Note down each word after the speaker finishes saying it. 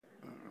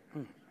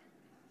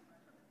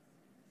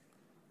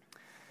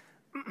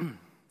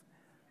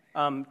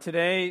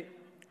Today,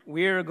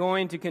 we are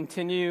going to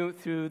continue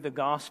through the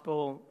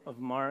Gospel of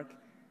Mark.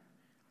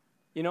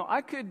 You know,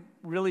 I could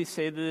really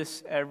say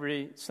this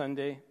every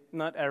Sunday.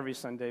 Not every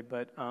Sunday,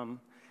 but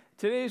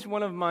today is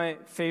one of my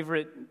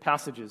favorite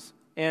passages.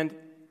 And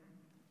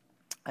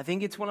I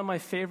think it's one of my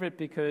favorite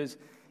because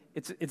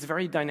it's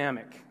very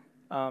dynamic.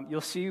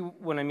 You'll see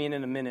what I mean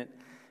in a minute.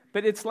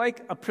 But it's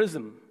like a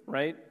prism,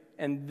 right?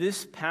 And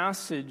this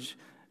passage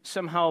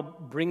somehow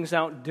brings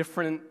out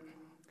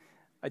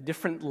a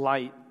different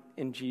light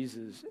in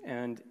Jesus,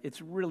 and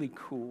it's really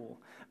cool.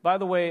 By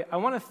the way, I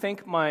want to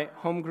thank my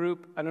home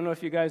group. I don't know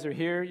if you guys are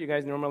here. You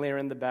guys normally are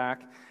in the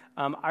back.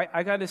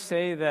 I got to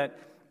say that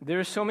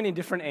there's so many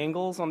different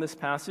angles on this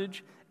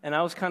passage, and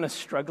I was kind of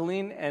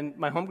struggling, and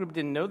my home group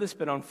didn't know this,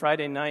 but on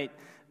Friday night,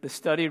 the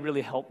study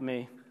really helped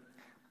me.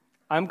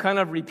 I'm kind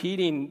of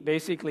repeating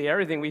basically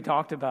everything we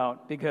talked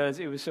about because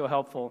it was so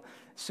helpful.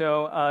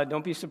 So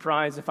don't be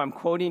surprised if I'm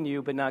quoting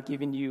you but not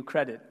giving you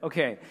credit.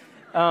 Okay.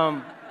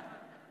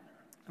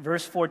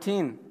 Verse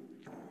 14.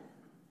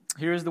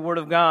 Here's the word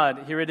of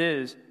God. Here it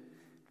is.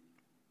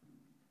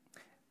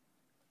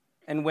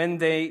 And when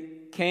they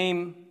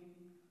came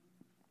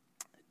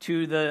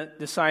to the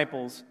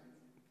disciples,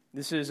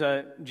 this is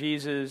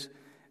Jesus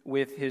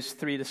with his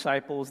 3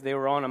 disciples. They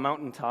were on a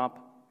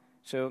mountaintop.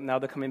 So now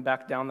they're coming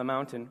back down the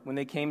mountain. When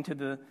they came to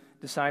the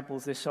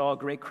disciples, they saw a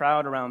great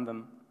crowd around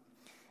them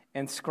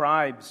and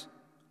scribes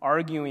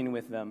arguing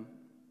with them.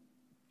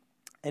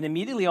 And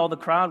immediately all the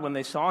crowd, when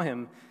they saw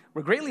him,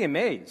 were greatly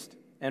amazed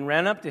and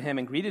ran up to him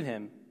and greeted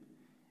him.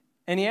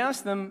 And he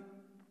asked them,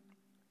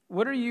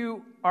 "What are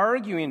you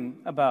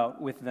arguing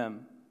about with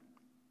them?"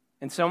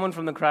 And someone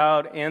from the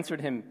crowd answered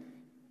him,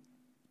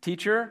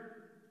 "Teacher,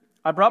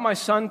 I brought my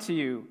son to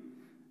you,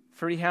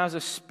 for he has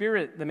a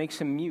spirit that makes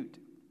him mute.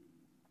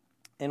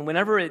 And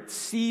whenever it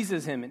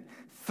seizes him, it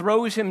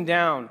throws him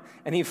down,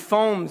 and he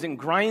foams and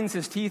grinds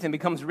his teeth and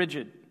becomes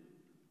rigid.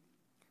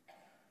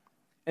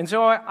 And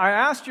so I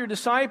asked your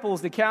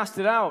disciples to cast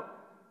it out.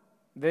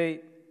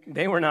 They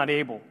were not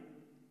able."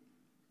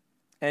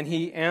 And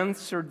he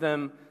answered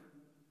them,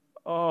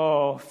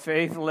 "Oh,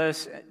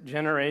 faithless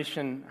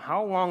generation,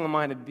 how long am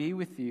I to be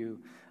with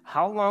you?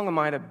 How long am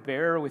I to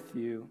bear with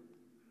you?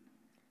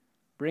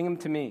 Bring him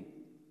to me."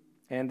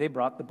 And they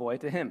brought the boy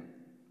to him.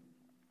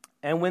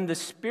 And when the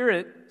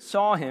spirit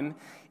saw him,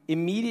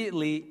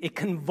 immediately it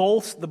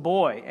convulsed the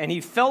boy, and he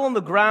fell on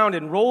the ground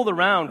and rolled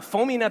around,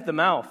 foaming at the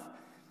mouth.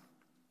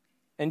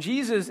 And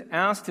Jesus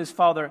asked his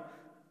father,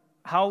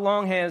 "How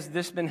long has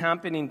this been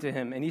happening to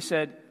him?" And he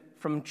said,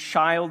 "From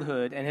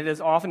childhood, and it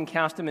has often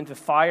cast him into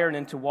fire and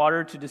into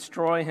water to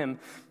destroy him.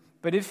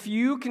 But if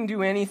you can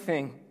do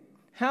anything,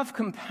 have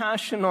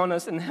compassion on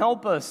us and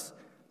help us."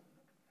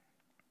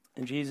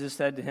 And Jesus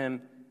said to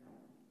him,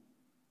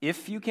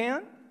 "If you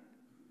can,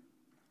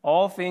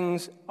 all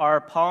things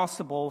are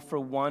possible for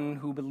one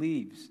who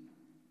believes."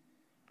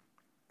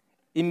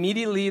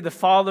 Immediately the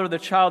father of the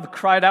child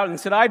cried out and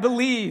said, "I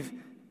believe,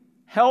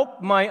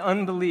 help my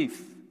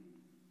unbelief."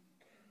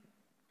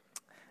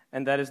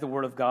 And that is the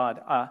word of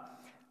God.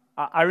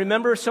 I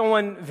remember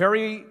someone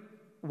very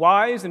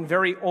wise and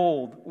very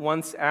old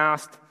once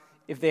asked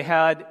if they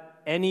had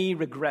any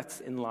regrets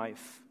in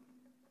life.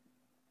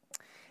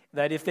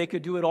 That if they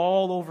could do it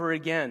all over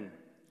again,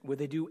 would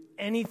they do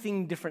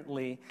anything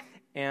differently?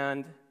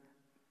 And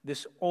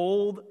this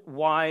old,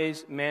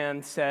 wise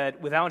man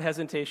said, without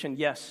hesitation,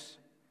 "Yes,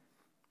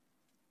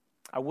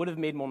 I would have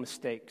made more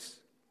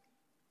mistakes."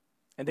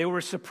 And they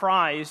were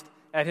surprised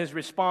at his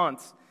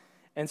response.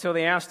 And so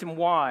they asked him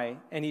why.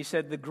 And he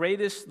said, "The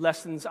greatest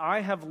lessons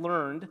I have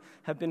learned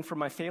have been from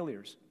my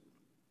failures."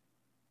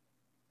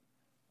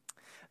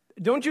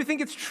 Don't you think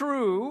it's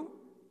true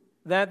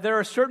that there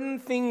are certain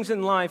things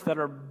in life that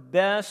are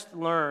best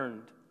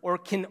learned or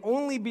can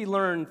only be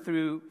learned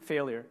through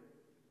failure?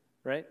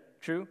 Right?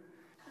 True?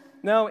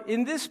 Now,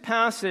 in this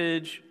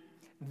passage,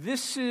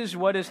 this is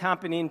what is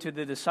happening to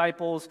the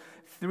disciples.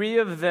 3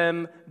 of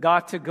them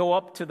got to go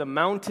up to the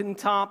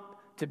mountaintop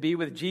to be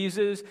with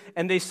Jesus,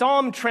 and they saw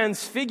him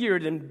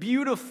transfigured in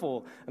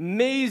beautiful,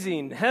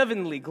 amazing,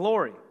 heavenly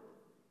glory.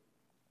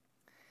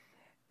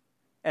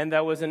 And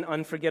that was an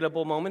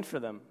unforgettable moment for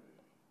them.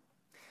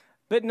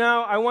 But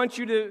now I want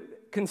you to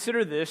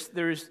consider this.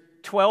 There's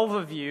 12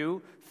 of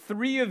you.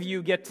 3 of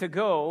you get to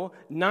go.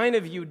 9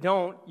 of you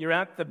don't. You're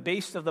at the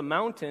base of the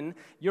mountain.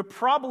 You're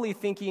probably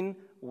thinking,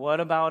 what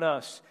about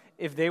us?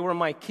 If they were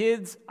my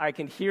kids, I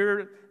can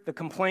hear the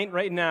complaint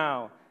right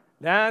now.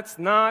 That's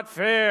not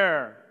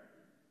fair.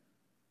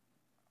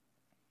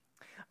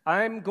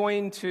 I'm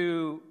going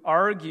to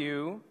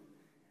argue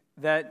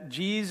that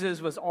Jesus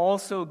was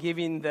also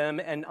giving them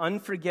an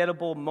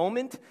unforgettable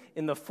moment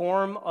in the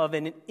form of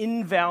an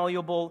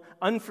invaluable,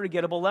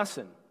 unforgettable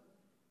lesson.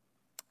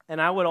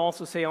 And I would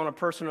also say on a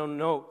personal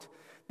note,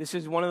 this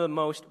is one of the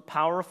most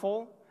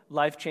powerful,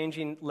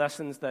 life-changing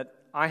lessons that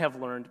I have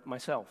learned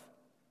myself.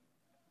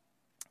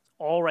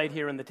 All right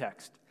here in the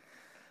text.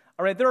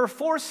 All right, there are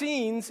 4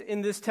 scenes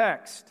in this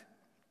text.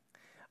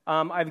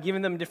 I've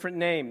given them different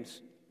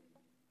names.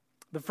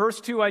 The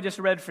first two I just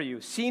read for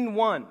you. Scene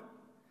 1,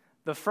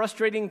 the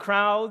frustrating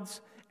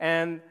crowds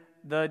and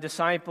the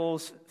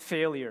disciples'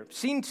 failure.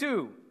 Scene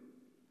 2,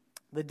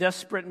 the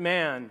desperate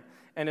man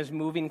and his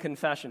moving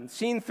confession.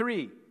 Scene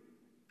 3,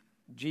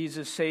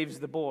 Jesus saves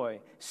the boy.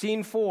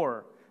 Scene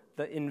 4,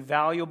 the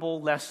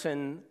invaluable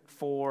lesson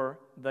for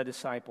the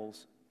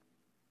disciples.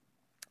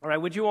 All right,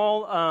 would you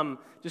all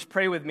just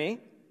pray with me? I'm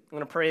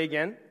going to pray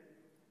again.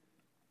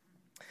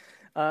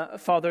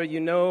 Father, you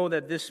know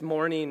that this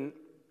morning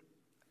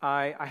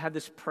I had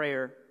this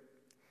prayer.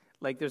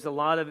 Like there's a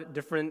lot of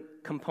different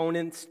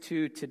components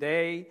to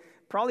today,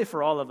 probably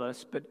for all of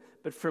us,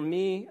 but for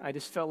me, I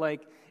just felt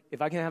like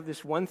if I can have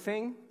this one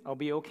thing, I'll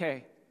be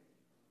okay.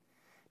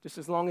 Just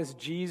as long as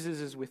Jesus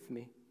is with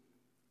me.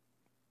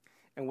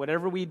 And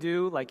whatever we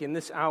do, like in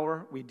this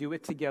hour, we do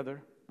it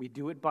together. We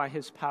do it by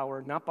His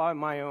power, not by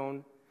my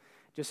own.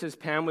 Just as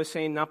Pam was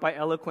saying, not by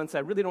eloquence. I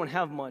really don't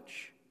have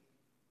much.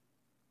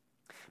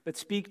 But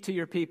speak to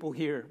your people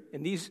here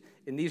in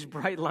these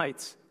bright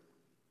lights.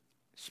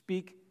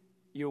 Speak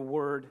your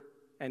word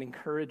and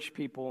encourage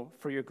people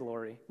for your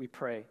glory. We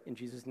pray in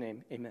Jesus'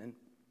 name. Amen.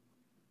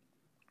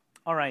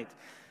 All right.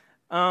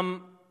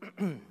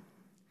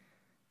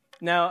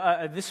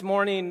 Now, this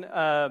morning,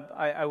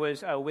 I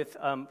was with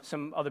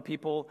some other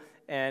people,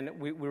 and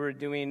we were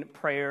doing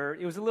prayer.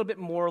 It was a little bit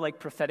more like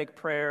prophetic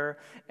prayer,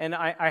 and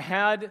I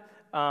had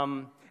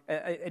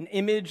an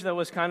image that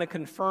was kind of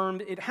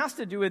confirmed. It has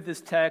to do with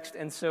this text,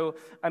 and so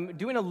I'm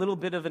doing a little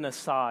bit of an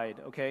aside,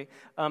 okay?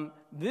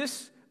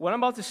 What I'm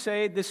about to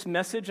say, this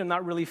message, I'm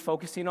not really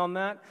focusing on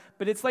that,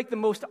 but it's like the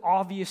most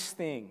obvious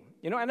thing,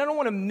 and I don't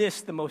want to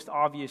miss the most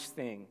obvious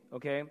thing,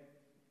 okay?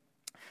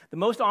 The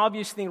most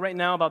obvious thing right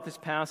now about this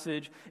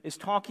passage is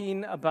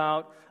talking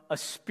about a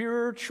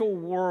spiritual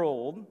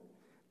world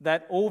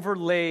that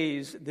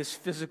overlays this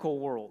physical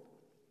world.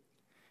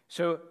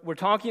 So we're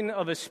talking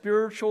of a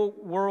spiritual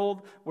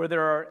world where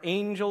there are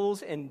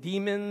angels and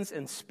demons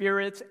and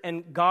spirits,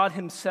 and God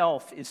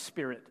Himself is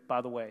spirit, by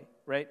the way,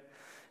 right?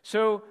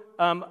 So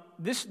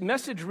this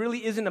message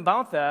really isn't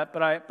about that,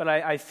 but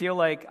I feel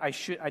like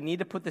I need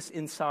to put this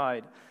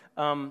inside.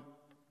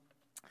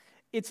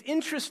 It's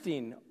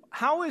interesting.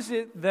 How is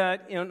it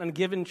that in a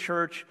given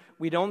church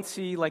we don't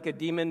see like a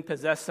demon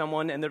possess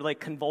someone and they're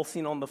like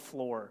convulsing on the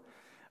floor?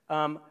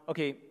 Let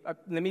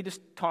me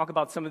just talk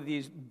about some of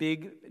these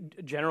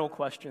big general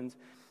questions.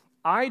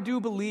 I do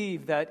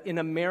believe that in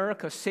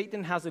America,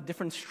 Satan has a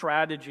different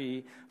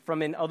strategy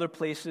from in other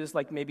places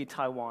like maybe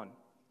Taiwan,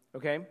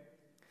 okay?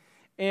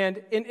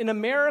 And in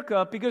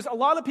America, because a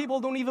lot of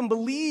people don't even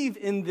believe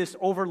in this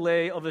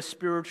overlay of a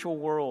spiritual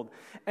world.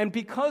 And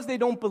because they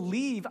don't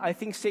believe, I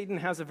think Satan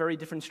has a very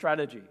different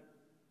strategy.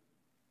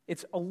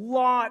 It's a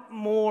lot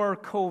more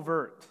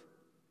covert,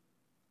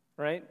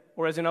 right?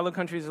 Whereas in other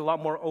countries, it's a lot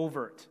more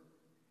overt.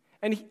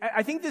 And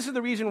I think this is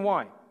the reason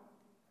why.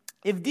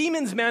 If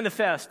demons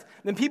manifest,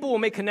 then people will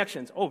make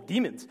connections. Oh,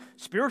 demons,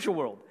 spiritual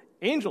world,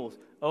 angels.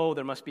 Oh,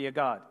 there must be a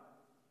God.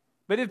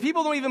 But if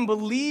people don't even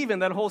believe in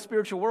that whole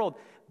spiritual world,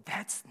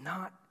 that's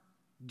not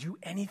do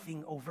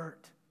anything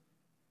overt.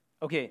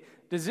 Okay,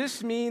 does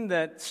this mean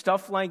that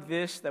stuff like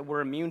this that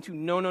we're immune to?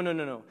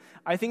 No.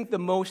 I think the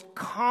most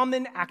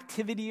common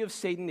activity of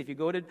Satan, if you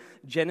go to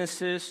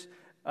Genesis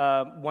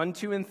 1,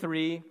 2, and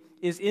 3,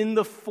 is in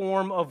the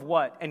form of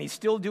what? And he's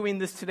still doing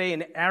this today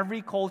in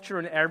every culture,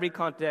 in every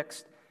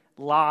context,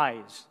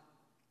 lies.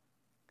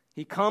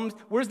 He comes,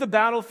 where's the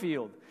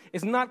battlefield?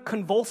 It's not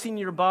convulsing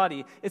your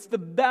body. It's the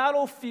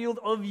battlefield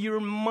of your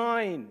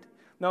mind.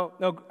 No,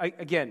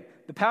 again,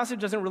 the passage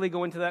doesn't really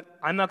go into that.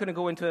 I'm not going to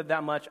go into it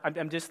that much.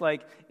 I'm just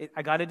like,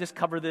 I got to just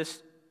cover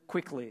this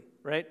quickly,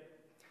 right?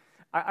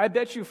 I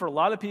bet you for a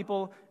lot of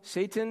people,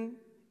 Satan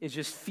is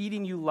just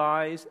feeding you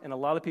lies, and a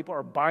lot of people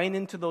are buying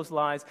into those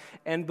lies.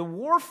 And the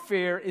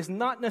warfare is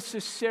not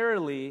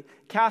necessarily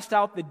cast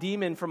out the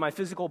demon from my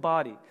physical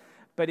body,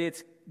 but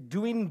it's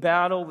doing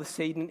battle with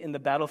Satan in the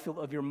battlefield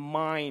of your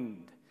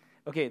mind.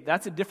 Okay,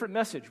 that's a different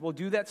message. We'll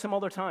do that some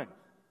other time.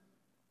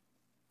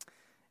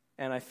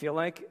 And I feel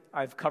like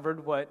I've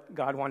covered what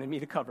God wanted me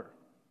to cover.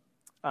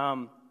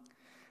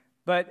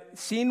 But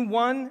scene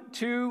 1,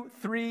 2,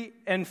 3,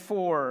 and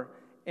 4,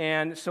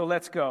 and so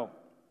let's go.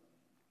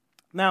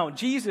 Now,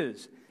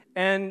 Jesus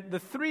and the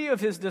 3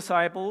 of his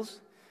disciples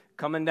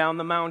coming down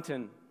the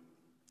mountain.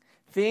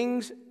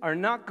 Things are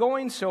not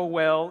going so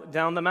well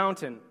down the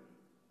mountain.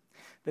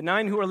 The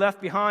 9 who are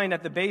left behind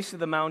at the base of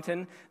the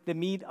mountain, they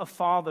meet a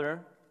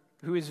father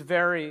who is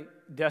very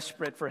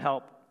desperate for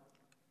help.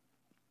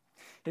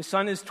 His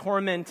son is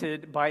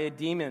tormented by a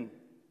demon,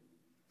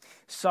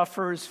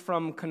 suffers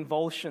from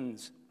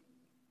convulsions,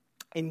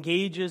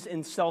 engages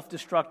in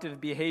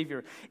self-destructive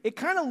behavior. It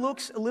kind of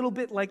looks a little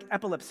bit like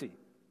epilepsy.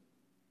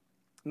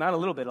 Not a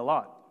little bit, a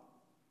lot.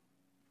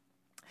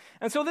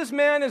 And so this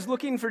man is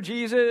looking for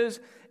Jesus,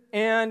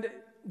 and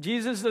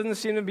Jesus doesn't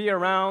seem to be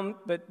around,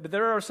 but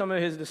there are some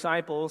of his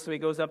disciples. So he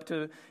goes up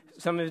to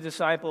some of his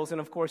disciples,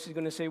 and of course he's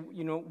going to say,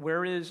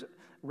 where is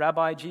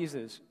Rabbi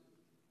Jesus?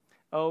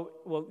 Oh,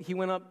 well, he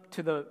went up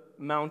to the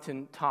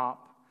mountain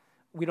top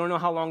We don't know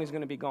how long he's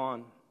going to be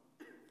gone.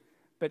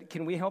 But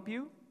can we help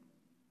you?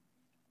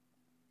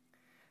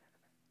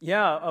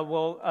 Yeah,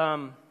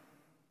 you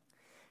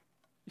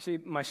see,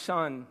 my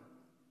son,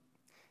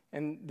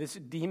 and this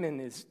demon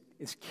is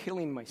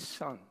killing my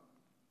son.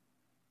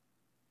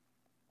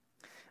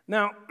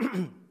 Now,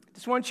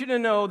 just want you to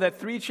know that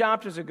 3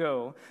 chapters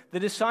ago, the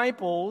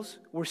disciples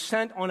were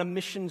sent on a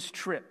missions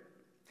trip.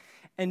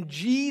 And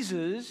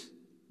Jesus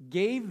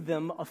gave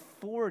them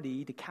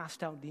authority to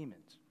cast out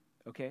demons,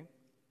 okay?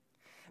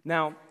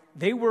 Now,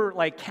 they were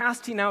like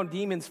casting out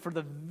demons for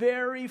the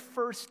very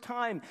first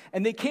time.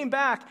 And they came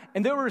back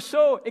and they were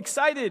so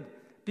excited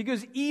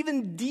because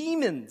even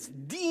demons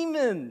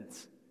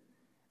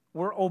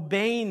were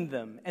obeying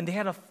them. And they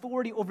had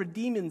authority over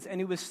demons.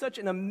 And it was such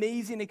an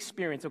amazing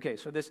experience. Okay,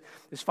 so this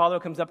father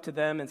comes up to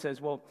them and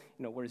says, well,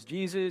 where's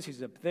Jesus?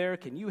 He's up there.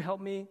 Can you help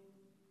me?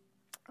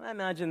 And I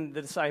imagine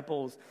the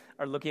disciples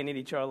are looking at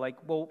each other like,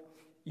 well,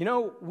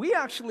 we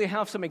actually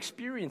have some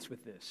experience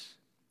with this.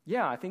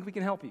 Yeah, I think we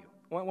can help you.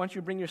 Why don't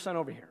you bring your son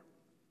over here?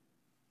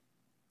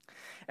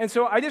 And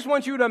so I just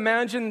want you to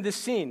imagine this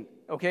scene,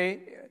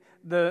 okay?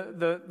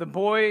 The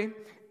boy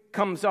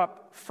comes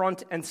up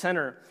front and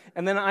center.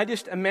 And then I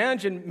just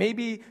imagine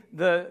maybe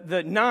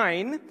the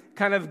 9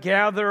 kind of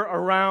gather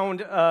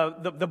around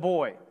the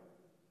boy.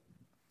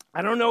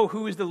 I don't know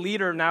who is the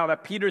leader now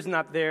that Peter's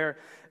not there.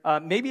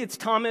 Maybe it's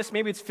Thomas,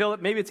 maybe it's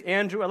Philip, maybe it's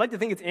Andrew. I like to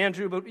think it's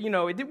Andrew, but we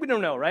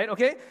don't know, right?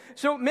 Okay?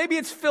 So maybe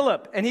it's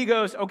Philip, and he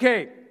goes,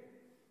 okay,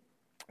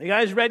 you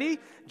guys ready?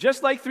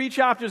 Just like 3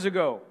 chapters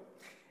ago.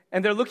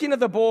 And they're looking at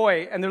the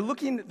boy, and they're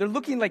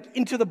looking like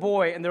into the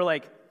boy, and they're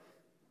like,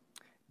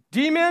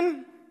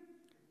 demon,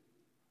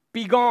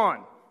 be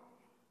gone.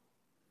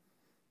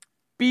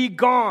 Be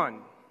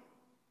gone.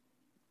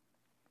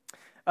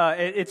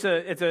 It's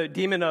a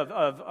demon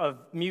of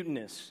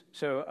muteness.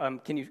 So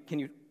can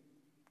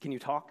you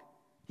talk?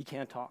 He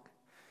can't talk.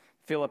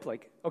 Philip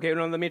okay,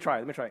 no, let me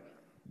try.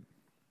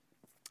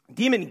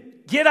 Demon,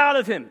 get out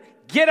of him.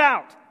 Get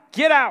out.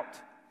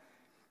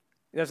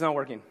 That's not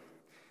working.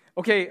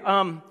 Okay,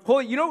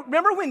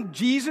 remember when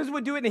Jesus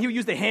would do it and he would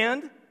use the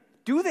hand?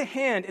 Do the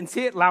hand and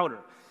say it louder.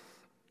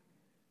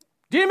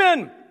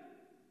 Demon,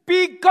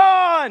 be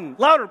gone.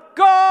 Louder.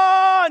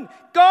 Gone.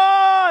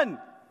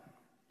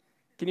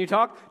 Can you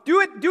talk? Do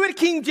it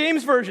King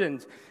James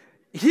versions.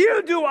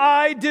 Here do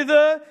I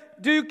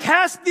do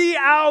cast thee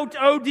out,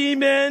 O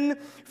demon,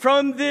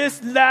 from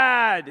this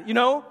lad.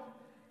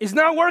 It's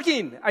not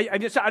working.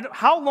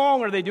 How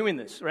long are they doing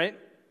this, right?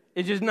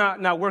 It's just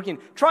not working.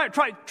 Try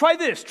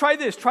this.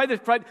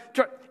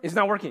 It's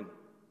not working.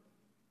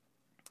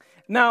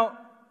 Now,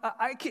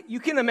 you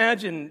can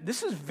imagine,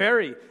 this is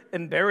very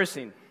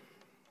embarrassing.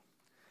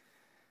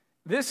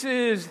 This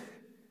is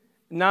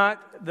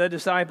not the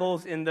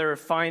disciples in their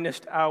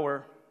finest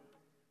hour.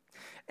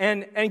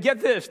 And get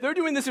this, they're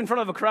doing this in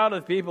front of a crowd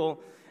of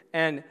people,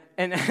 and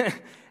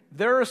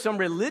there are some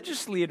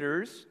religious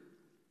leaders,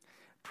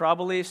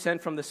 probably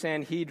sent from the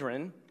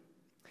Sanhedrin,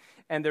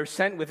 and they're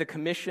sent with a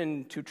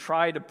commission to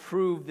try to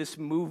prove this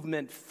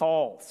movement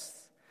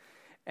false.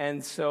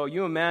 And so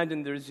you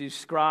imagine there's these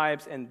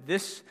scribes, and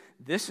this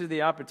is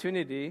the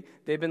opportunity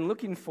they've been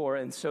looking for,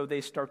 and so they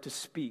start to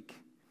speak,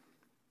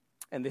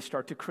 and they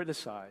start to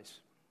criticize,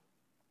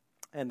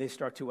 and they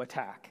start to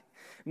attack.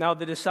 Now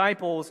the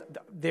disciples,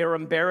 they're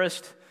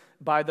embarrassed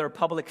by their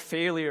public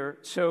failure,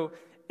 so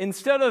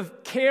instead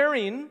of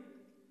caring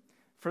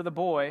for the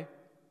boy,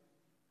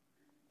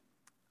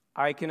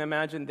 I can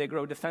imagine they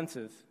grow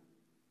defensive.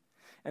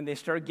 And they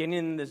start getting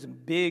in this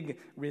big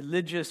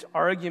religious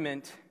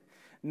argument,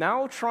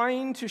 now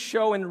trying to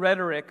show in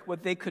rhetoric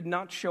what they could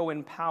not show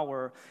in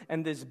power.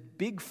 And this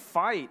big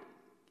fight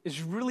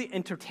is really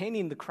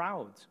entertaining the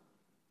crowds.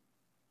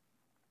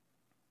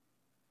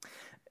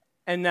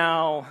 And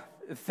now,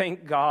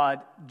 thank God,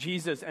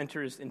 Jesus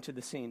enters into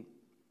the scene.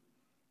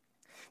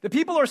 The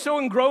people are so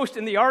engrossed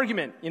in the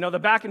argument, the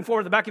back and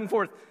forth,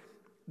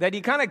 that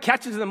he kind of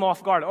catches them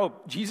off guard. Oh,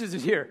 Jesus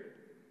is here.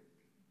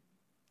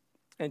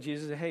 And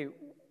Jesus says, hey,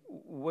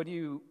 what are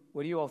you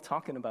all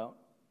talking about?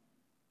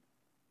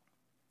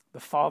 The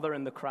father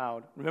and the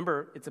crowd.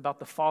 Remember, it's about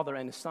the father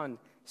and his son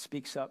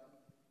speaks up.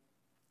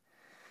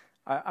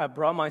 I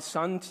brought my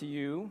son to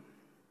you,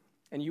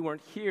 and you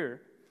weren't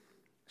here.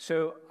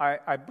 So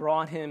I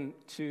brought him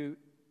to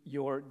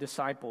your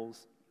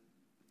disciples.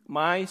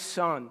 My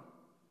son,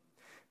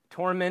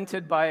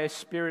 tormented by a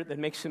spirit that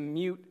makes him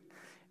mute,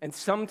 and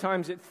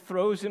sometimes it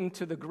throws him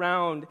to the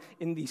ground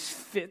in these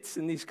fits,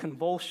 in these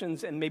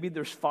convulsions, and maybe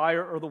there's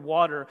fire or the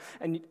water,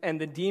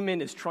 and the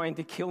demon is trying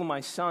to kill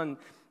my son.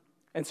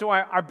 And so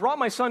I brought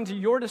my son to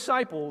your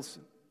disciples.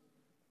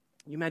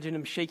 You imagine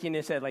him shaking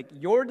his head like,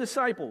 your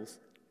disciples.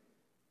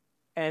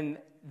 And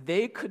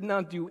they could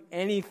not do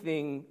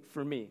anything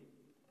for me.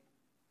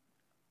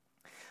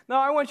 Now,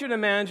 I want you to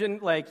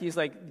imagine, he's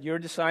like, your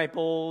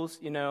disciples,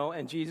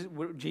 and Jesus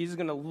is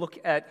going to look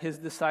at his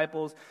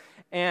disciples,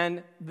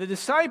 and the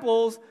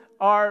disciples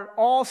are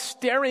all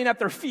staring at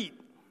their feet.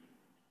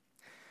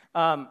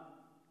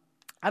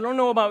 I don't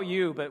know about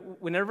you,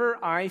 but whenever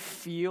I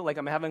feel like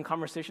I'm having a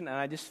conversation and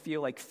I just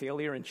feel like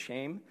failure and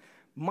shame,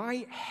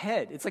 my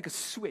head, it's like a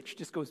switch,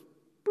 just goes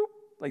boop,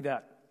 like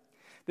that.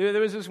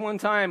 There was this one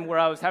time where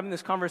I was having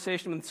this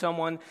conversation with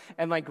someone,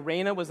 and like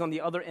Raina was on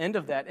the other end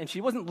of that, and she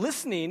wasn't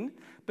listening,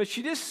 but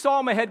she just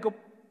saw my head go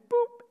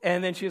boop,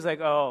 and then she was like,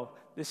 oh,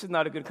 this is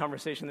not a good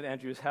conversation that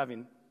Andrew is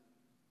having.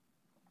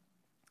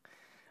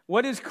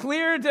 What is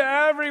clear to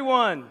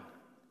everyone,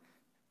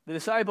 the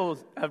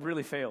disciples have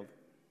really failed.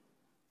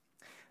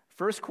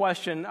 First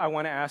question I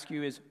want to ask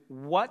you is,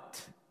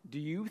 what do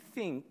you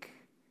think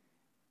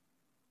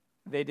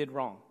they did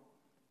wrong?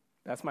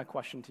 That's my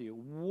question to you.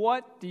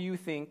 What do you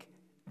think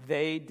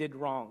they did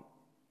wrong?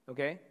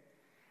 Okay?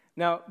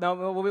 Now,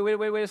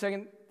 wait a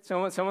second.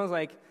 Someone's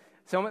like,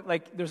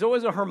 there's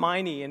always a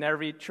Hermione in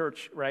every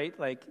church, right?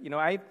 Like,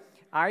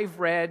 I've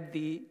read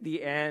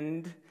the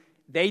end.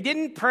 They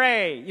didn't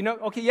pray.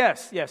 Okay,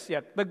 yes.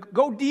 But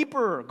go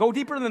deeper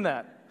than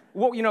that.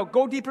 Well,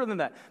 go deeper than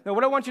that. Now,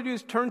 what I want you to do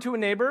is turn to a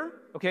neighbor,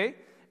 okay?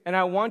 And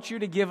I want you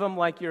to give them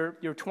like your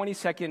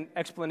 20-second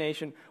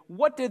explanation.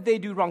 What did they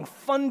do wrong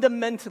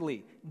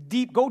fundamentally?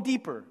 Go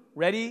deeper.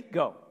 Ready?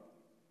 Go.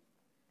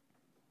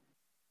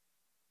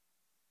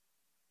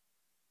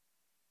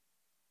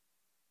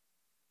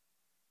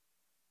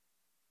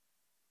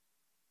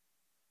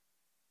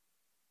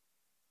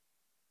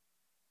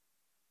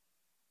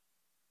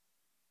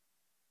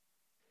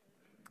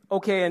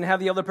 Okay, and have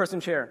the other person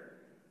share.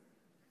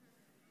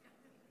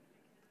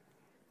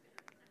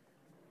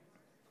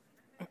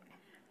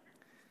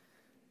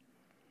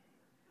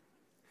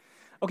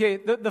 Okay,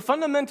 the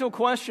fundamental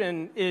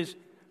question is,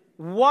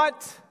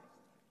 what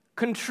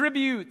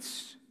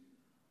contributes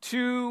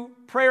to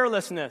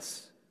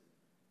prayerlessness?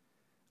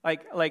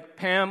 Like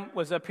Pam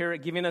was up here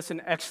giving us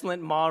an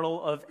excellent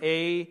model of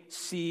A,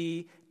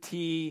 C,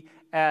 T,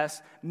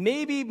 S.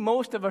 Maybe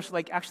most of us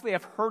actually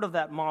have heard of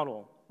that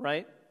model,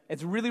 right?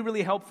 It's really,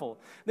 really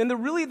helpful. Then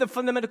the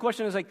fundamental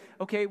question is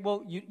okay,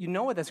 well, you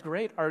know it, that's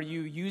great. Are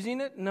you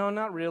using it? No,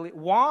 not really.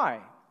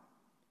 Why?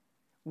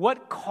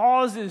 What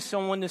causes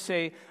someone to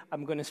say,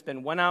 I'm going to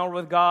spend 1 hour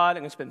with God,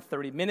 I'm going to spend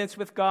 30 minutes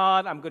with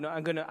God, I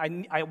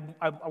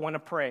want to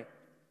pray.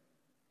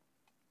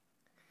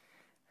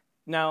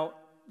 Now,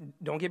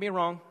 don't get me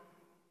wrong.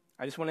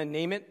 I just want to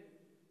name it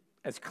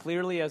as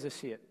clearly as I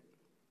see it.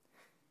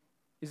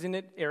 Isn't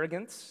it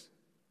arrogance?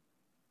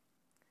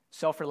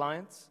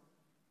 Self-reliance?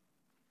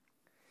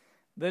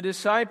 The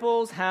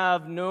disciples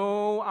have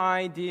no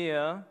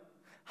idea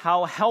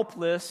how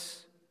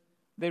helpless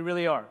they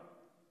really are.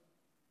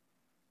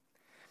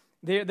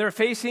 They're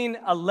facing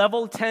a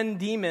level 10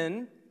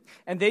 demon,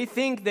 and they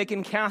think they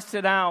can cast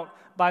it out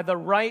by the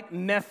right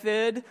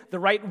method, the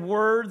right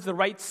words, the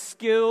right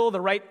skill, the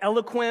right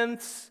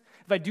eloquence.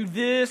 If I do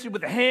this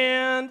with the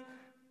hand,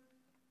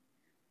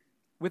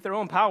 with their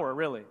own power,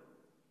 really.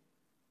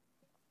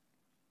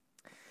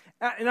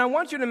 And I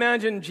want you to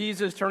imagine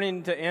Jesus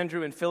turning to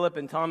Andrew and Philip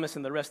and Thomas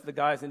and the rest of the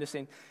guys and just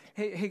saying,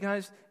 hey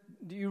guys,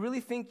 do you really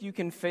think you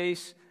can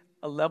face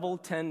a level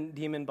 10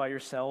 demon by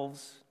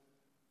yourselves?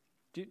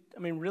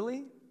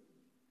 Really?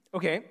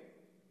 Okay.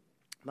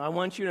 Now I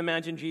want you to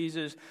imagine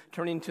Jesus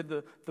turning to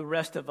the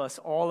rest of us,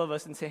 all of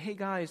us, and say, hey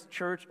guys,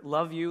 church,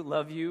 love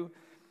you.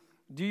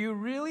 Do you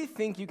really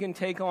think you can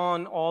take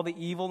on all the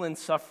evil and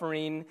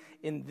suffering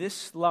in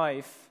this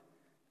life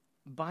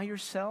by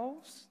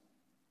yourselves?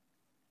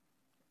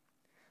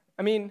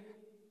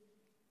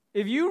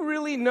 If you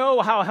really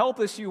know how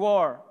helpless you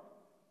are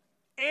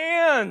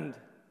and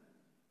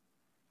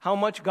how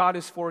much God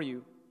is for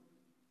you,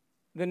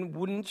 then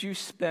wouldn't you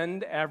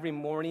spend every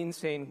morning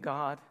saying,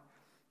 God,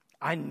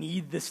 I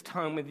need this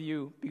time with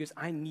you because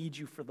I need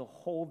you for the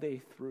whole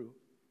day through.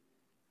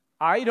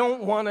 I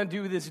don't want to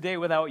do this day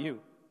without you.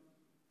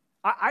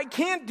 I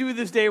can't do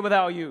this day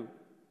without you.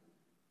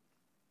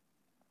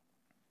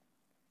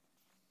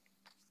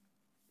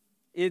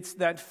 It's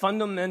that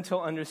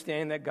fundamental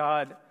understanding that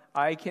God,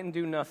 I can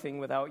do nothing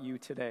without you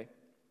today.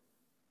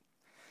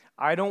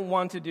 I don't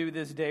want to do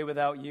this day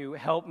without you.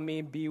 Help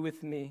me, be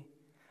with me.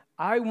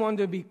 I want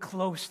to be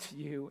close to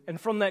you.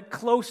 And from that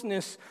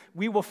closeness,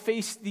 we will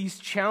face these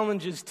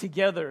challenges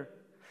together.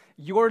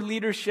 Your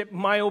leadership,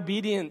 my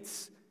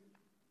obedience.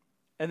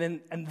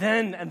 And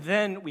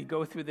then we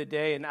go through the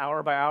day, and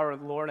hour by hour,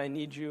 Lord, I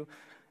need you.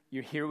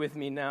 You're here with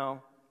me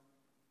now.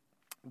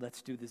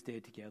 Let's do this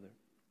day together.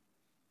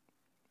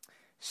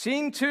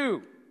 Scene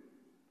 2.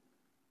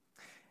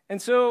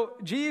 And so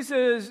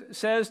Jesus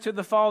says to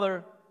the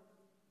Father,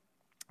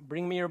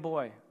 bring me your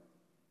boy.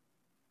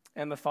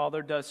 And the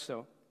Father does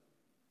so.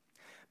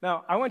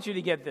 Now, I want you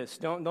to get this.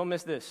 Don't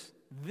miss this.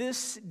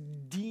 This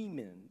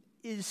demon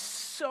is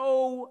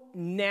so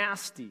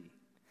nasty,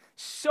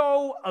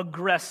 so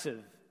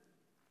aggressive,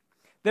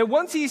 that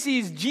once he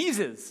sees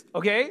Jesus,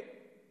 okay,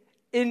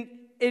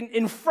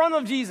 in front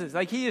of Jesus,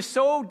 he is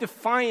so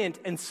defiant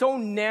and so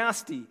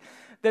nasty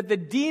that the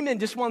demon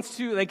just wants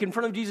to, in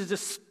front of Jesus,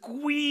 just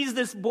squeeze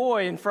this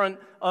boy in front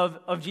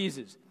of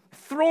Jesus.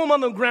 Throw him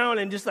on the ground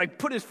and just,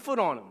 put his foot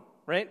on him,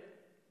 right?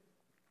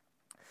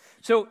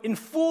 So in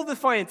full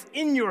defiance,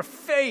 in your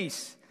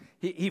face,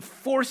 he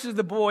forces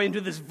the boy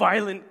into this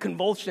violent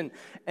convulsion,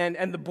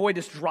 and the boy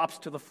just drops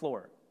to the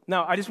floor.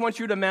 Now, I just want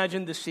you to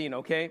imagine the scene,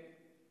 okay?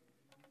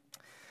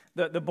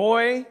 The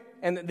boy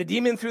and the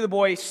demon through the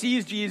boy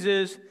sees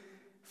Jesus,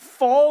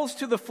 falls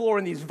to the floor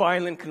in these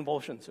violent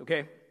convulsions,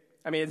 okay?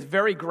 I mean, it's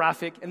very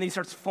graphic, and then he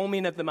starts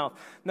foaming at the mouth.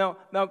 Now,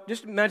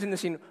 just imagine the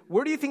scene.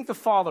 Where do you think the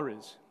father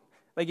is?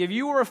 Like, if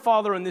you were a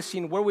father in this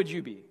scene, where would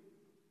you be?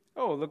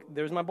 Oh, look,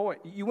 there's my boy.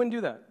 You wouldn't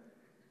do that.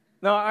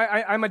 Now,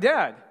 I'm a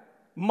dad.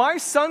 My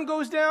son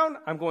goes down,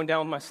 I'm going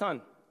down with my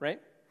son,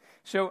 right?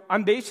 So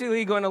I'm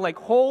basically going to, like,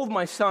 hold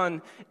my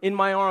son in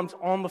my arms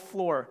on the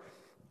floor.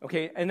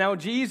 Okay, and now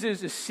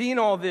Jesus is seeing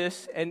all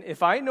this, and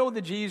if I know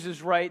that Jesus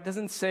is right, it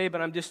doesn't say,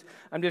 but I'm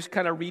just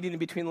kind of reading in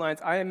between lines.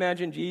 I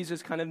imagine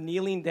Jesus kind of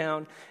kneeling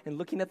down and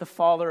looking at the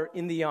Father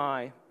in the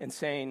eye and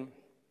saying,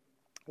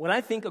 what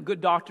I think a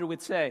good doctor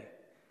would say,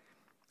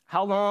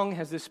 how long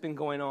has this been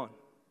going on?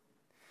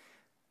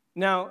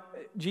 Now,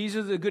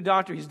 Jesus is a good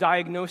doctor. He's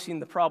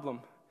diagnosing the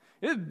problem.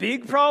 Is it a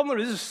big problem or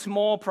is this a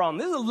small problem?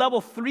 This is a level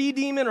 3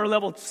 demon or a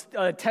level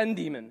 10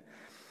 demon?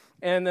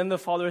 And then the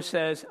father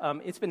says,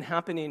 it's been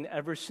happening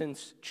ever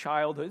since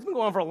childhood. It's been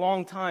going on for a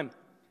long time.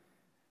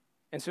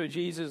 And so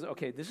Jesus,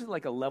 okay, this is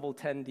like a level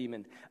 10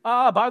 demon.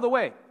 By the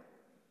way,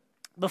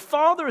 the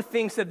father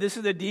thinks that this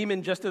is a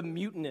demon just of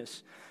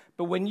muteness.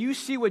 But when you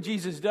see what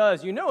Jesus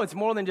does, you know it's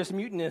more than just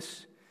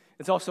muteness.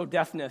 It's also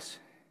deafness.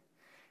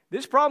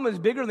 This problem is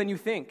bigger than you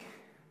think,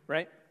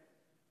 right?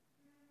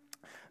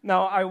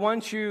 Now, I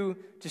want you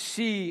to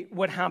see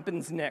what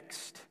happens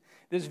next.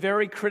 This is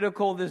very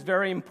critical, this is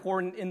very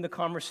important in the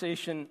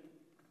conversation.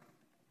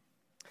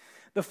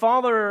 The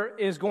father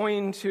is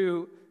going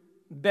to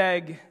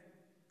beg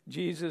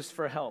Jesus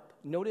for help.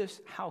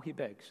 Notice how he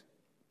begs.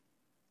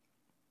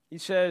 He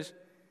says,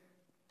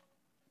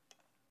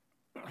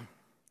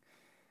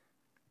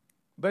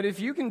 but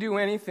if you can do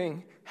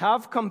anything,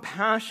 have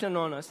compassion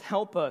on us,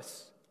 help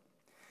us.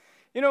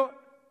 You know,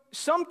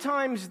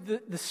 sometimes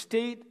the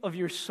state of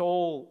your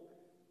soul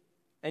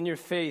and your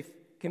faith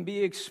can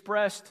be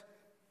expressed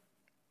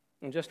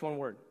in just one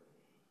word.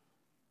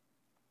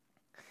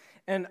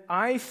 And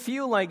I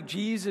feel like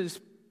Jesus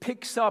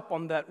picks up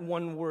on that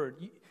one word.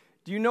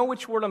 Do you know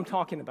which word I'm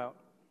talking about?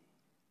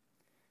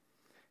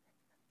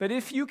 But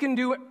if you can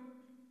do it,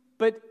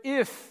 but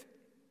if,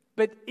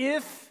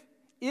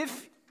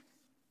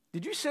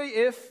 did you say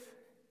if?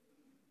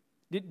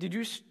 Did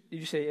you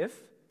say if?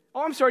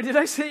 Oh, I'm sorry, did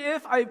I say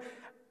if?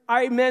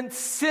 I meant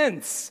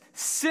since.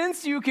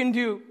 Since you can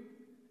do,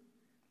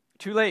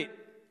 too late.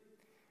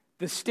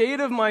 The state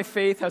of my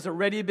faith has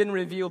already been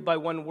revealed by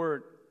one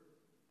word.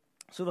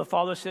 So the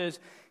Father says,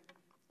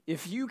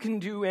 if you can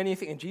do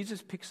anything, and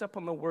Jesus picks up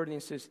on the word and he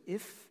says,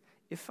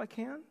 if I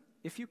can,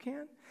 if you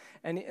can.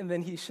 And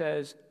then he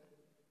says,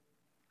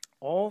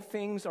 all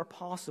things are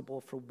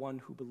possible for one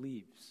who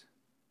believes.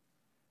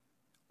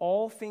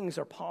 All things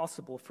are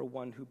possible for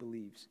one who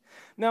believes.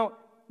 Now,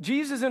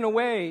 Jesus, in a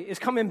way, is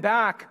coming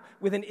back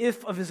with an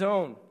if of his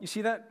own. You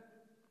see that?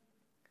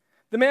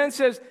 The man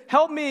says,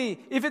 help me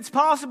if it's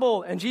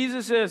possible. And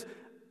Jesus says,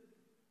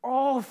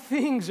 all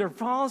things are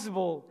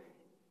possible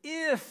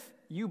if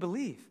you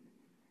believe.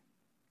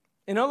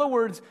 In other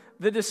words,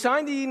 the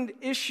deciding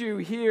issue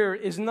here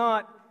is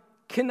not,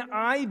 can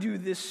I do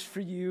this for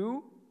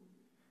you?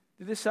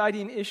 The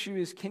deciding issue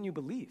is, can you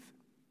believe?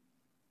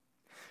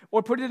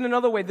 Or put it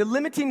another way, the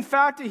limiting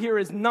factor here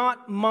is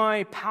not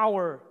my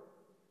power,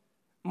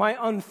 my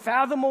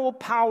unfathomable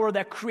power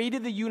that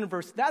created the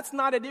universe. That's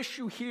not an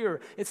issue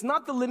here. It's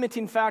not the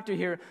limiting factor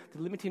here.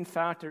 The limiting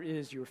factor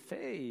is your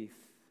faith.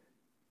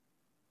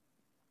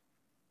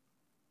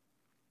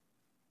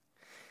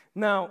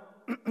 Now,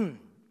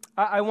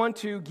 I want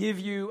to give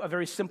you a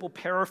very simple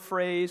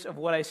paraphrase of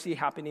what I see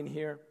happening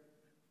here.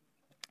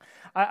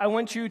 I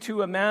want you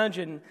to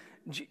imagine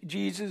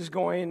Jesus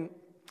going,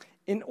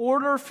 in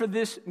order for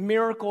this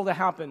miracle to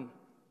happen,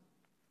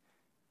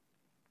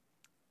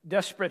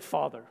 desperate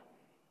Father,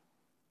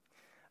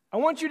 I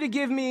want you to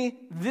give me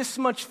this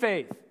much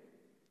faith.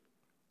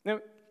 Now,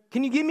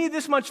 can you give me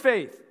this much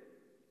faith?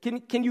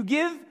 Can you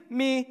give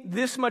me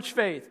this much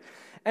faith?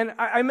 And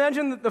I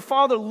imagine that the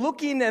Father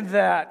looking at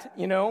that,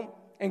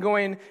 and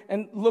going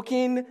and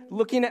looking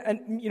at,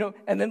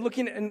 and then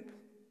looking at, and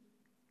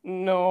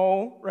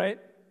no, right?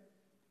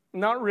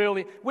 Not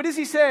really. What does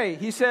he say?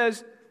 He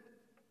says,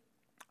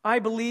 I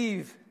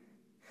believe.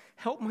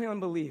 Help my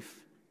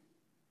unbelief.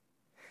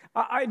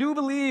 I do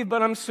believe,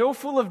 but I'm so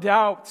full of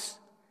doubts.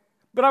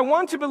 But I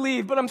want to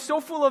believe, but I'm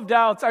so full of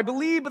doubts. I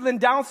believe, but then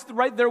doubt's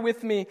right there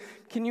with me.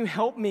 Can you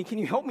help me? Can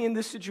you help me in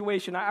this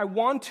situation? I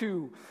want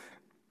to.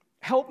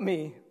 Help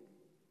me.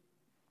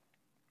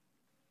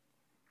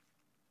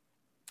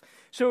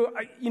 So,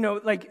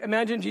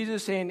 imagine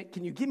Jesus saying,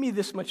 can you give me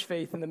this much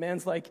faith? And the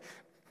man's like,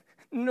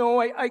 no,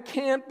 I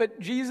can't, but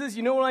Jesus,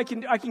 you know what I can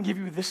do? I can give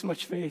you this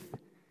much faith.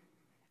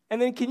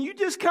 And then can you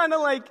just kind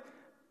of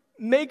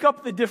make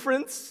up the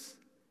difference?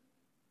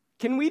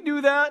 Can we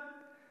do that?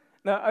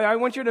 Now, I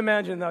want you to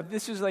imagine, now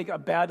this is like a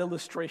bad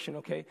illustration,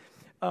 okay?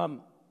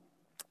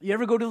 You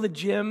ever go to the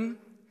gym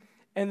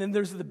and then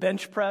there's the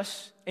bench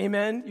press?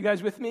 Amen? You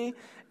guys with me?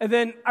 And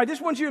then I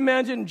just want you to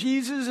imagine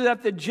Jesus is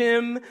at the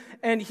gym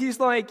and he's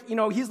like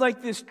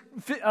this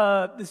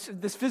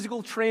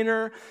physical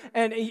trainer,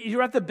 and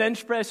you're at the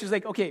bench press. He's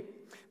like, okay,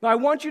 now I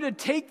want you to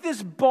take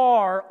this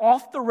bar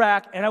off the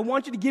rack and I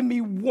want you to give me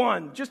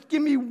one. Just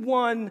give me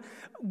one.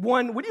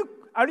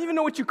 I don't even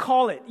know what you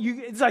call it.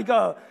 It's like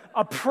a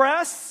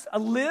press, a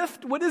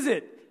lift. What is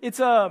it? It's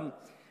a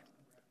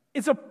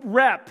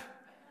rep.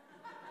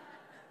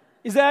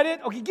 Is that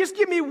it? Okay, just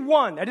give me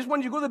one. I just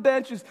want you to go to the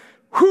bench, just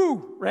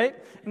whoo, right?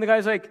 And the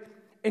guy's like,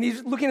 and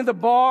he's looking at the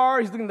bar,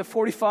 he's looking at the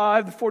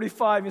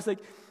 45, he's like,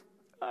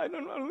 I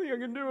don't think I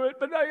can do it,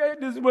 but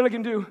this is what I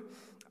can do.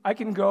 I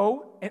can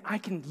go and I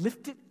can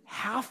lift it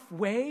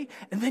halfway,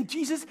 and then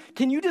Jesus,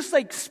 can you just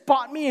like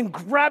spot me and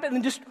grab it and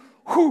then just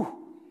whoo,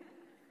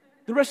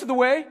 the rest of the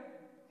way?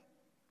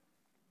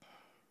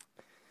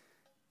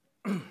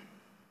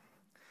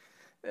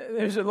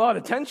 There's a lot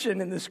of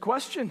tension in this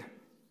question.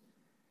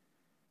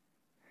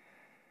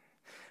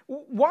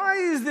 Why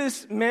is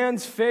this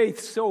man's faith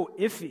so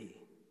iffy?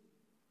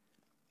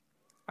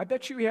 I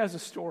bet you he has a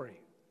story.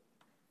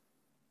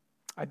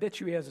 I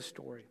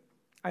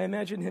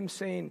imagine him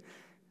saying,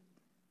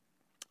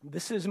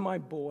 this is my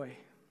boy.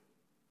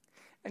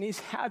 And he's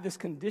had this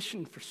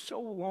condition for so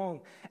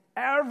long.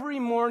 Every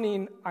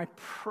morning I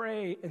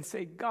pray and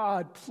say,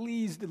 God,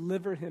 please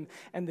deliver him.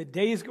 And the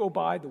days go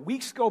by, the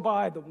weeks go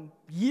by, the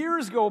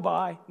years go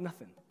by,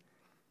 nothing.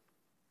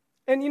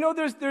 And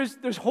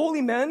there's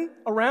holy men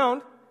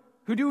around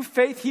who do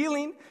faith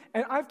healing,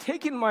 and I've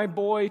taken my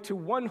boy to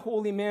one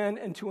holy man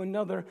and to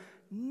another,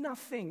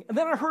 nothing. And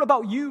then I heard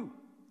about you.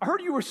 I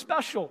heard you were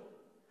special.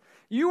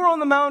 You were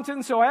on the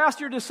mountain, so I asked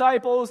your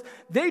disciples.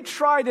 They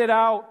tried it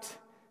out.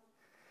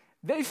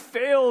 They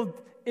failed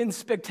in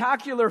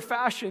spectacular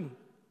fashion.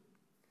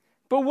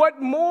 But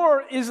what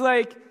more is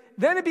like,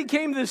 then it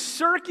became this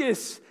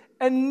circus,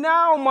 and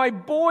now my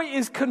boy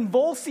is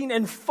convulsing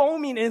and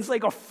foaming, and it's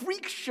like a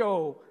freak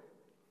show.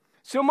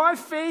 So my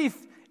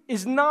faith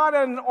is not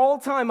at an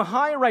all-time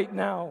high right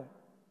now.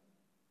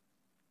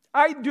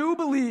 I do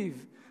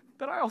believe,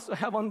 but I also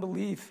have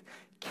unbelief.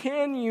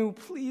 Can you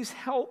please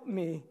help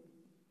me?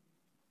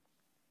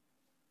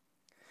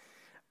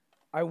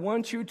 I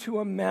want you to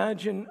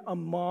imagine a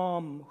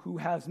mom who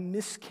has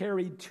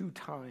miscarried 2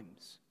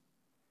 times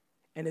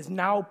and is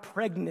now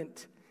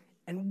pregnant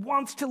and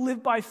wants to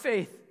live by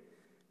faith.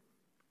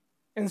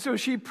 And so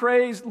she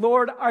prays,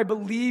 Lord, I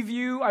believe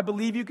you. I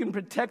believe you can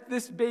protect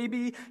this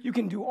baby. You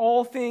can do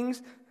all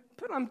things.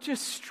 But I'm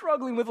just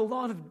struggling with a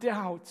lot of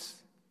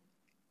doubts.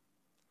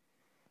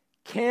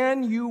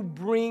 Can you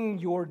bring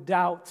your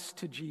doubts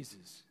to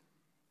Jesus?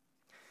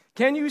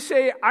 Can you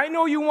say, I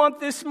know you want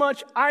this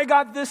much, I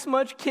got this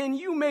much, can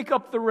you make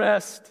up the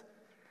rest?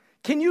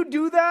 Can you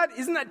do that?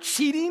 Isn't that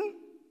cheating?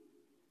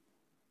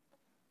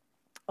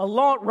 A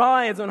lot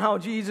rides on how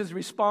Jesus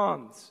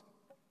responds.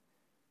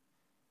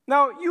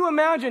 Now, you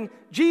imagine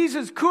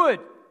Jesus could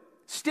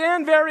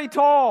stand very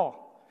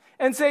tall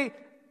and say,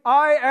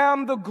 I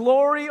am the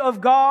glory of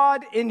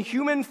God in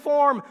human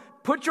form.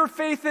 Put your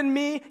faith in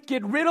me,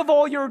 get rid of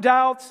all your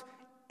doubts,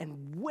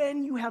 and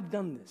when you have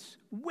done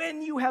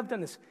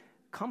this,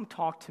 come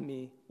talk to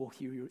me, we'll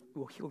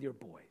heal your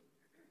boy.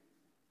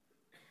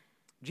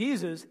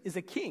 Jesus is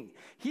a king.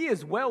 He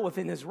is well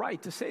within his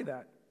right to say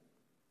that.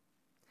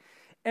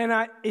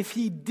 And if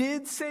he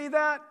did say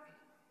that,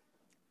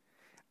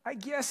 I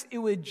guess it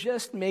would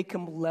just make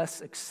him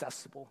less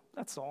accessible.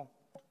 That's all.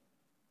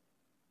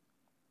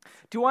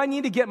 Do I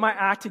need to get my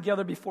act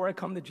together before I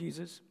come to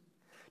Jesus?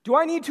 Do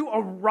I need to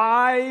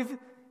arrive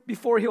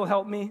before he'll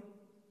help me?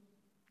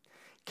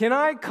 Can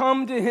I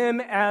come to him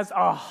as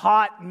a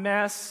hot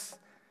mess?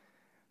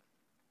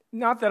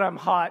 Not that I'm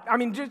hot.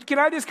 Can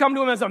I just come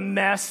to him as a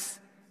mess?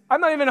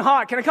 I'm not even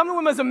hot. Can I come to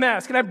him as a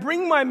mess? Can I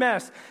bring my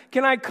mess?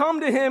 Can I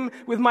come to him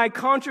with my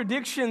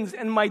contradictions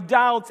and my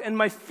doubts and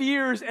my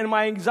fears and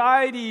my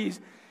anxieties?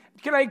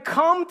 Can I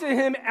come to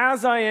him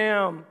as I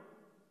am?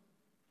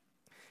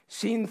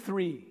 Scene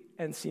 3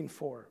 and scene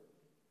 4.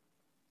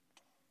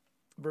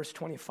 Verse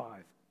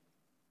 25.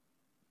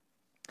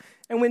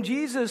 And when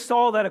Jesus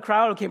saw that a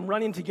crowd came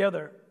running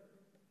together,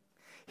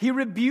 he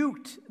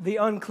rebuked the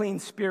unclean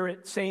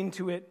spirit, saying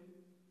to it,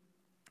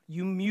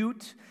 You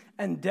mute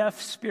and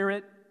deaf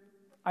spirit,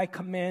 I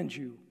command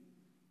you,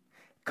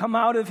 come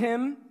out of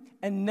him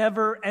and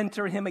never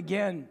enter him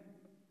again.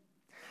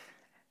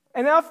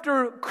 And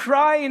after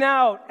crying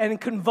out and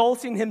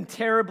convulsing him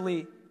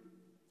terribly,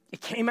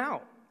 it came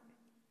out.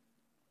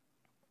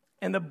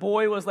 And the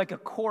boy was like a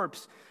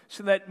corpse,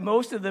 so that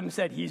most of them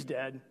said, he's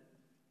dead.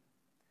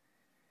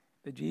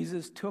 But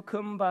Jesus took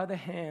him by the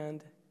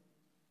hand,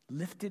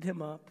 lifted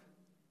him up,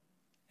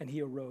 and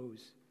he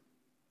arose.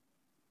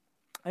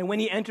 And when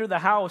he entered the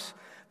house,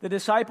 the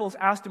disciples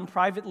asked him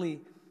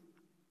privately,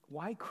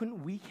 Why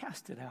couldn't we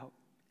cast it out?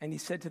 And he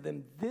said to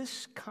them,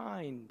 This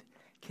kind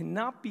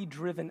cannot be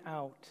driven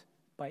out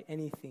by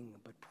anything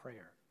but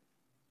prayer.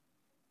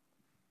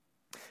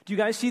 Do you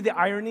guys see the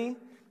irony?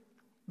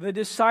 The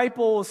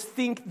disciples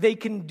think they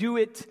can do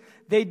it.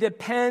 They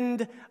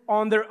depend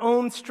on their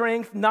own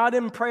strength, not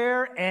in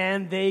prayer,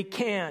 and they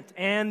can't,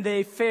 and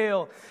they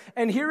fail.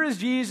 And here is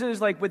Jesus,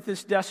 like with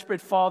this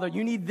desperate father,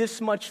 you need this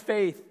much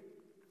faith.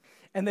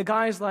 And the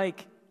guy's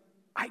like,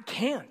 I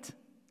can't.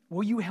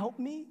 Will you help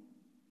me?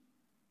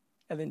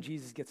 And then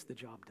Jesus gets the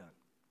job done.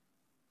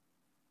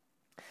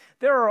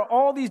 There are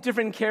all these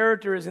different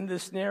characters in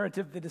this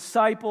narrative, the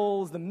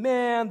disciples, the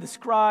man, the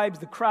scribes,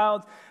 the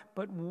crowds.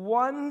 But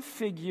one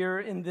figure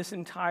in this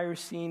entire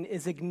scene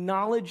is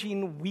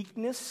acknowledging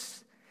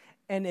weakness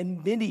and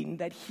admitting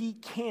that he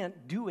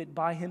can't do it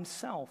by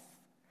himself.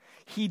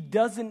 He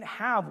doesn't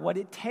have what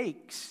it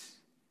takes.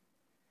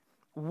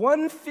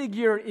 One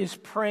figure is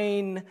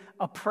praying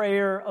a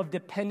prayer of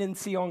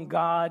dependency on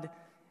God,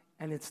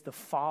 and it's the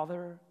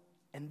Father,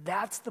 and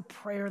that's the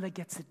prayer that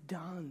gets it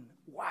done.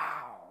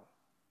 Wow.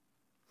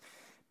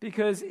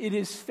 Because it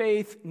is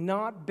faith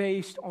not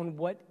based on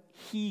what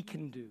he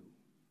can do.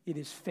 It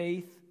is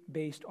faith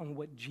based on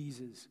what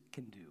Jesus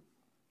can do.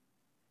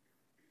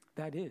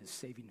 That is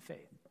saving faith.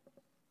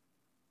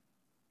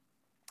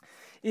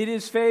 It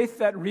is faith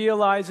that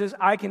realizes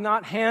I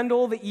cannot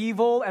handle the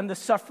evil and the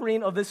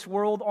suffering of this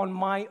world on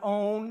my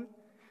own.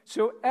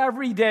 So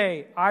every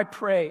day I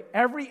pray,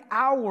 every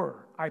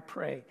hour I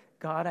pray,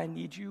 God, I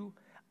need you.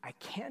 I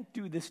can't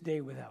do this day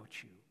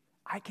without you.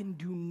 I can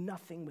do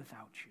nothing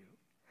without you.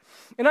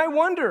 And I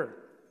wonder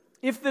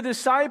if the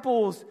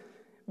disciples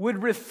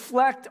would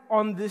reflect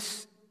on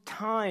this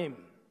time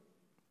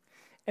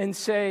and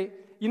say,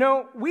 you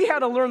know, we had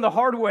to learn the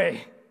hard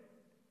way.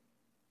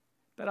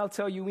 But I'll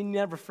tell you, we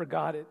never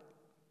forgot it.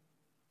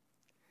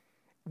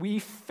 We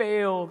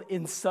failed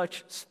in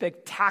such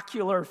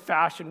spectacular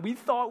fashion. We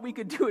thought we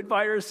could do it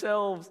by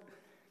ourselves.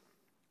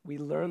 We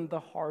learned the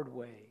hard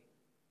way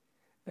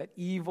that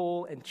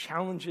evil and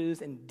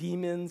challenges and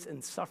demons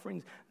and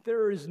sufferings,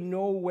 there is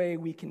no way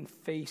we can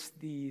face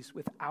these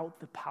without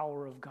the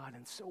power of God.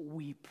 And so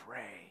we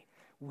pray.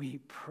 We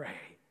pray.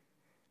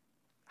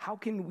 How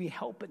can we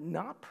help but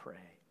not pray?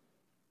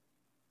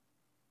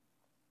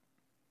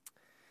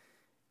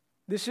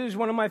 This is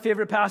one of my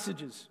favorite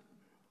passages.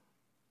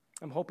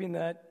 I'm hoping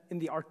that in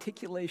the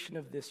articulation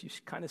of this, you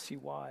kind of see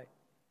why.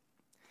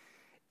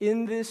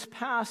 In this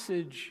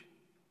passage,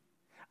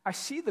 I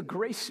see the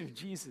grace of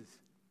Jesus.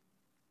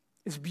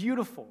 It's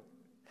beautiful.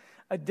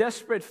 A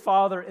desperate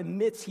father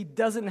admits he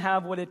doesn't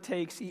have what it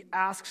takes. He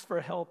asks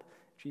for help.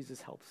 Jesus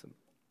helps him.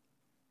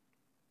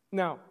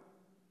 Now,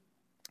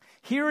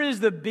 here is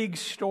the big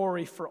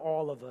story for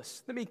all of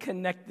us. Let me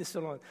connect this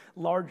on a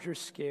larger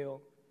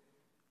scale.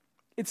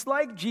 It's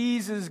like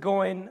Jesus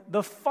going,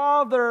 the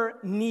Father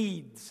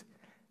needs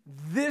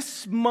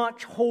this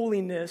much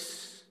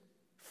holiness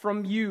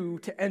from you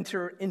to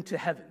enter into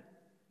heaven.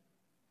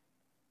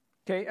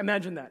 Okay,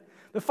 imagine that.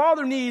 The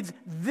Father needs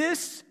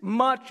this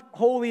much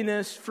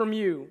holiness from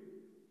you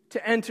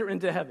to enter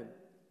into heaven.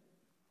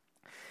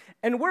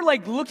 And we're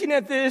like looking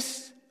at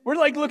this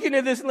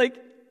and like,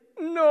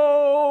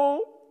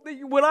 no.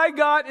 What I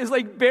got is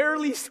like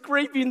barely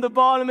scraping the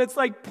bottom. It's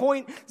like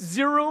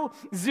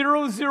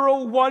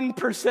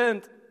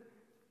 0.0001%.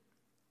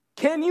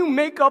 Can you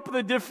make up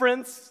the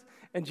difference?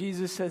 And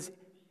Jesus says,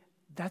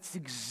 that's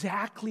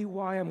exactly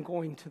why I'm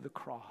going to the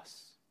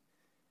cross.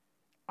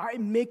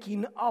 I'm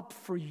making up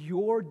for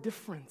your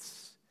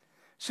difference.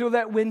 So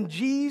that when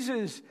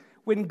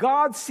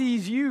God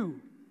sees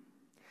you,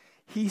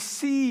 he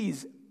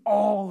sees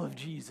all of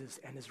Jesus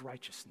and his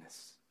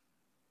righteousness.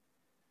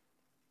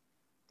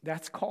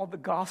 That's called the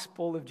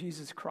gospel of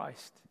Jesus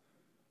Christ.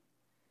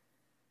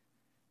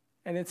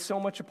 And it's so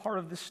much a part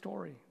of this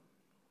story.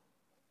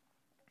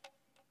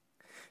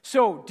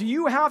 So, do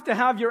you have to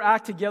have your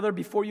act together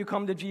before you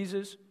come to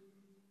Jesus?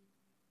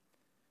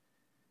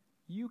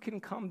 You can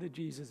come to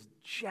Jesus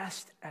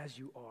just as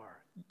you are.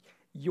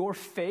 Your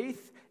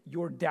faith,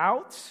 your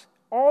doubts,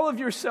 all of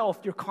yourself,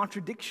 your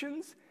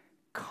contradictions,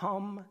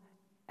 come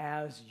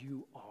as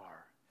you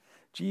are.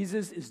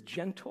 Jesus is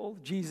gentle.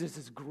 Jesus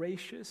is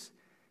gracious.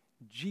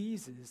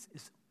 Jesus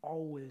is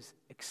always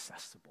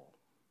accessible.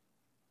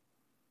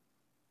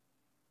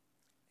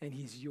 And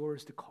he's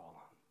yours to call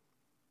on.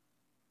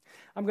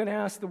 I'm going to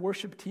ask the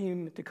worship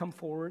team to come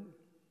forward.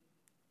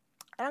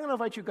 I'm going to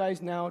invite you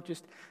guys now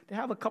just to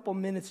have a couple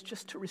minutes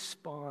just to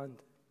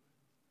respond.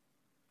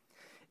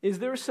 Is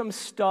there some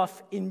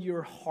stuff in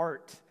your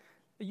heart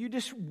that you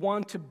just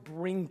want to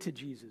bring to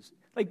Jesus?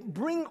 Like,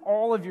 bring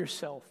all of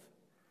yourself.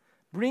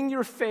 Bring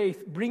your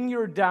faith. Bring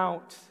your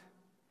doubt.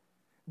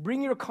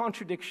 Bring your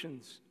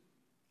contradictions.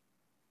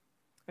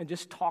 And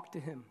just talk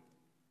to him.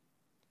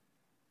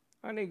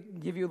 I'm going to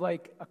give you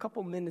like a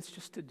couple minutes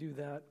just to do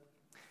that.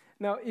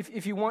 Now,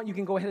 if you want, you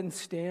can go ahead and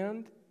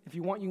stand. If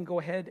you want, you can go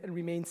ahead and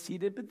remain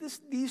seated. But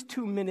these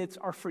 2 minutes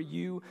are for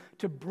you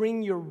to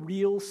bring your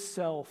real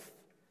self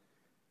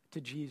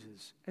to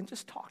Jesus and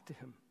just talk to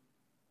him.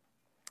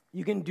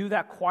 You can do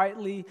that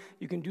quietly.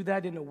 You can do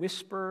that in a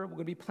whisper. We're going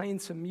to be playing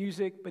some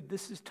music, but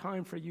this is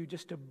time for you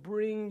just to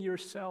bring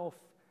yourself,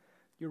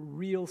 your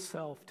real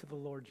self, to the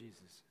Lord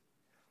Jesus.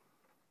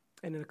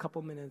 And in a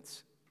couple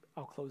minutes,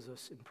 I'll close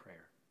us in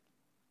prayer.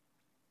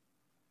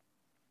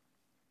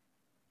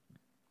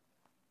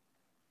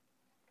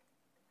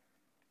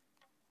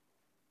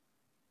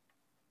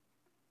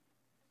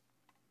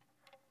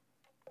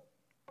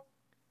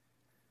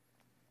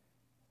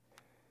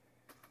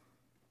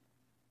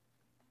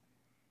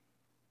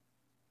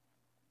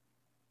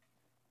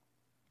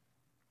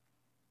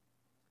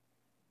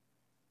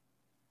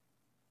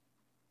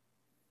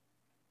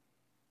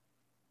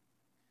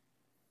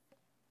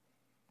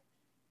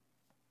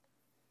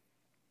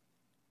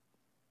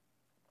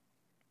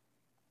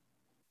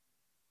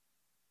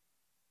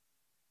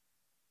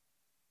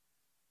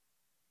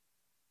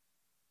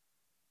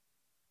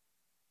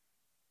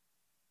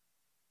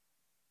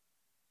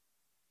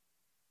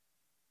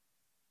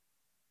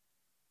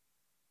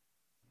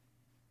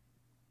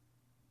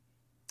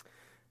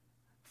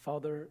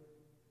 Father,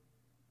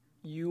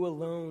 you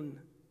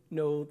alone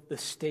know the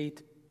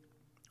state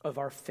of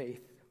our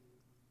faith,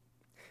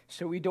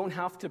 so we don't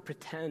have to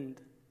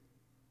pretend.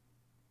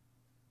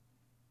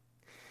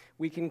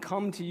 We can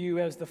come to you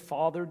as the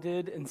Father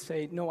did and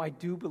say, no, I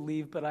do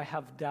believe, but I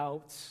have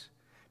doubts.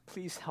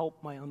 Please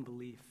help my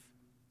unbelief.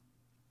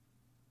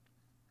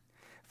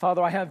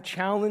 Father, I have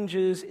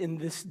challenges in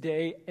this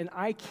day, and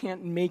I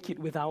can't make it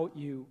without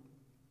you.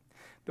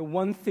 The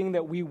one thing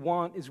that we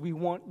want is we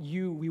want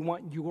you. We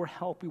want your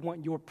help. We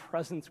want your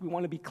presence. We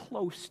want to be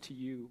close to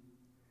you.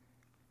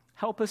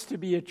 Help us to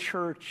be a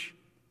church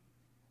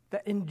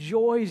that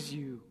enjoys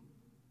you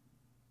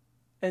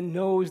and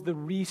knows the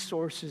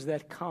resources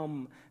that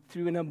come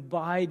through an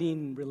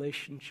abiding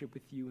relationship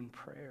with you in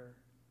prayer.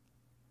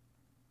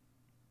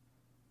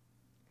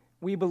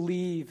 We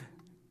believe.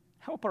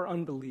 Help our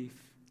unbelief.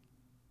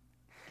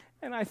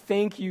 And I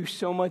thank you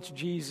so much,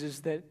 Jesus,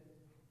 that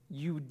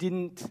you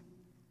didn't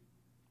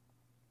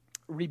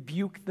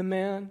rebuke the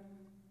man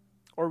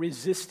or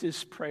resist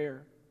his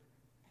prayer,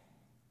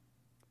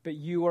 but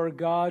you are a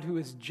God who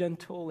is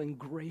gentle and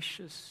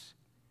gracious,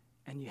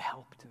 and you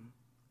helped him.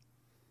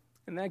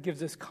 And that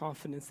gives us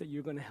confidence that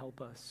you're going to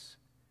help us.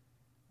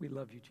 We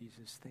love you,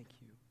 Jesus. Thank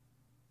you.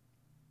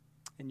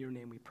 In your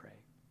name we pray.